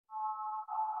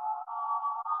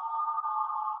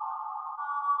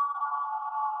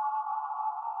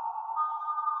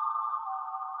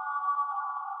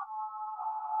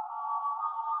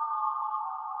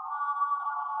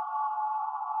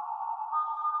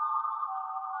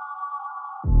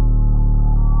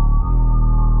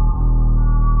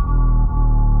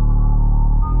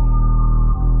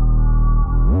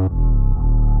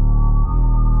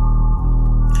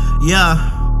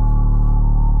Yeah.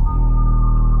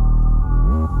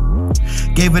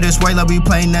 Gave it this way like we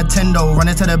playing Nintendo.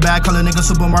 Running to the back, call a nigga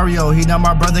Super Mario. He not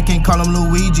my brother, can't call him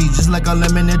Luigi. Just like a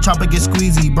lemon and chopper get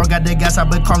squeezy. Bro got that gas, I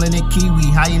been calling it kiwi.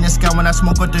 High in the sky when I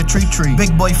smoke with the tree.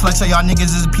 Big boy flex, so y'all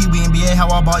niggas is Pee-wee. NBA, how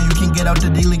I ball, you can get out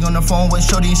the D-League on the phone with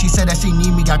Shorty and she said that she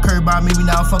need me. Got curved by me,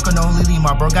 now I'm fucking on Lily.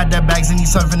 My bro got that bags and he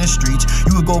surfing the streets.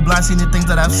 You would go blind, seeing the things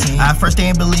that I've seen. At first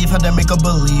they ain't believe, had to make her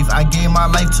believe. I gave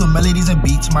my life to melodies and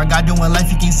beats. My God doing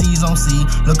life, you can see he's on C.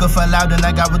 Looking for loud and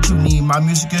I got what you need. My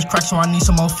music is cracked, so I need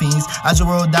some more fiends. As a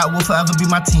world that will forever be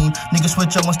my team. Niggas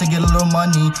switch up once they get a little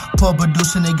money. Poor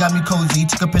producer, they got me cozy.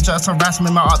 Took a picture of some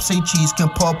harassment, my ops say cheese. Can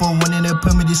pop up when they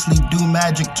put me to sleep. Do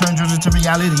magic, turn dreams into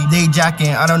reality. They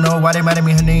jacking, I don't know why they mad at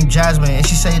me. Her name Jasmine, and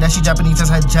she say that she Japanese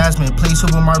just had Jasmine. Play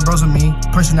Super Mario Bros with me.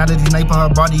 Personality night, but her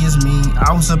body is me.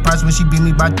 I was surprised when she beat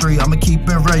me by 3. I'ma keep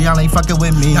it real, y'all ain't fucking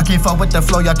with me. Y'all can't fuck with the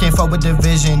flow, y'all can't fuck with the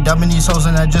vision. Dubbing these hoes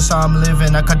and that's just how I'm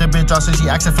living. I cut the bitch off so she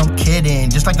asked if I'm kidding.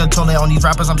 Just like a toilet on these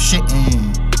rappers, I'm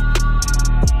shitting.